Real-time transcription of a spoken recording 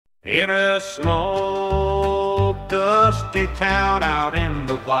In a small, dusty town out in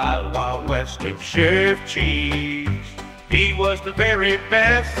the wild, wild west of Sheriff Cheese, he was the very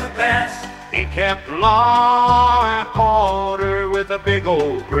best, He kept law and order with a big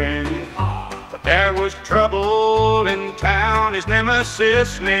old grin. But there was trouble in town, his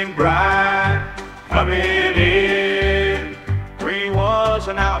nemesis named Brie. Coming in, Brie was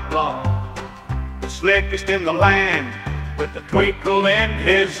an outlaw, the slickest in the land, with a twinkle in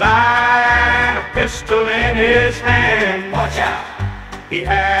his eye and a pistol in his hand. Watch out! He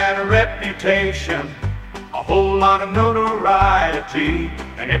had a reputation, a whole lot of notoriety,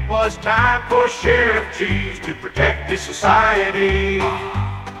 and it was time for Sheriff Cheese to protect his society.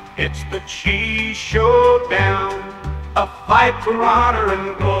 It's the Cheese Showdown, a fight for honor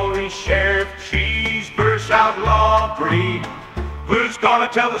and glory. Sheriff Cheese versus Outlaw Brie. Who's gonna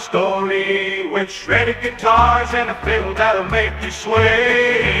tell the story with shredded guitars and a fiddle that'll make you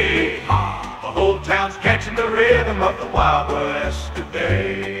sway? The whole town's catching the rhythm of the Wild West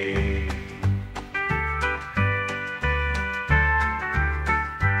today.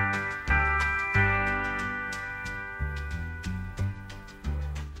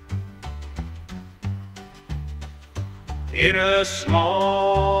 In a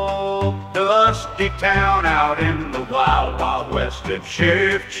small, dusty town out in the wild, wild west of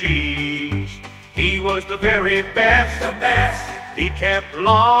Sheriff Cheese, he was the very best, He kept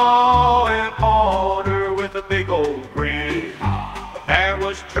law and order with a big old grin. But there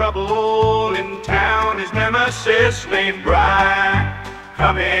was trouble in town, his nemesis named Brie.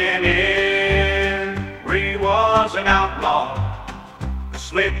 Coming in, Brie was an outlaw, the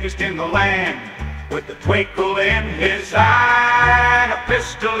slickest in the land, with a twinkle in his eye and a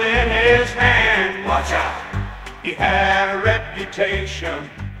pistol in his hand. Watch out! He had a reputation,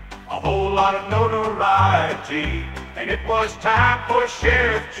 a whole lot of notoriety, and it was time for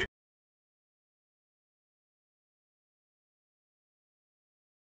Sheriff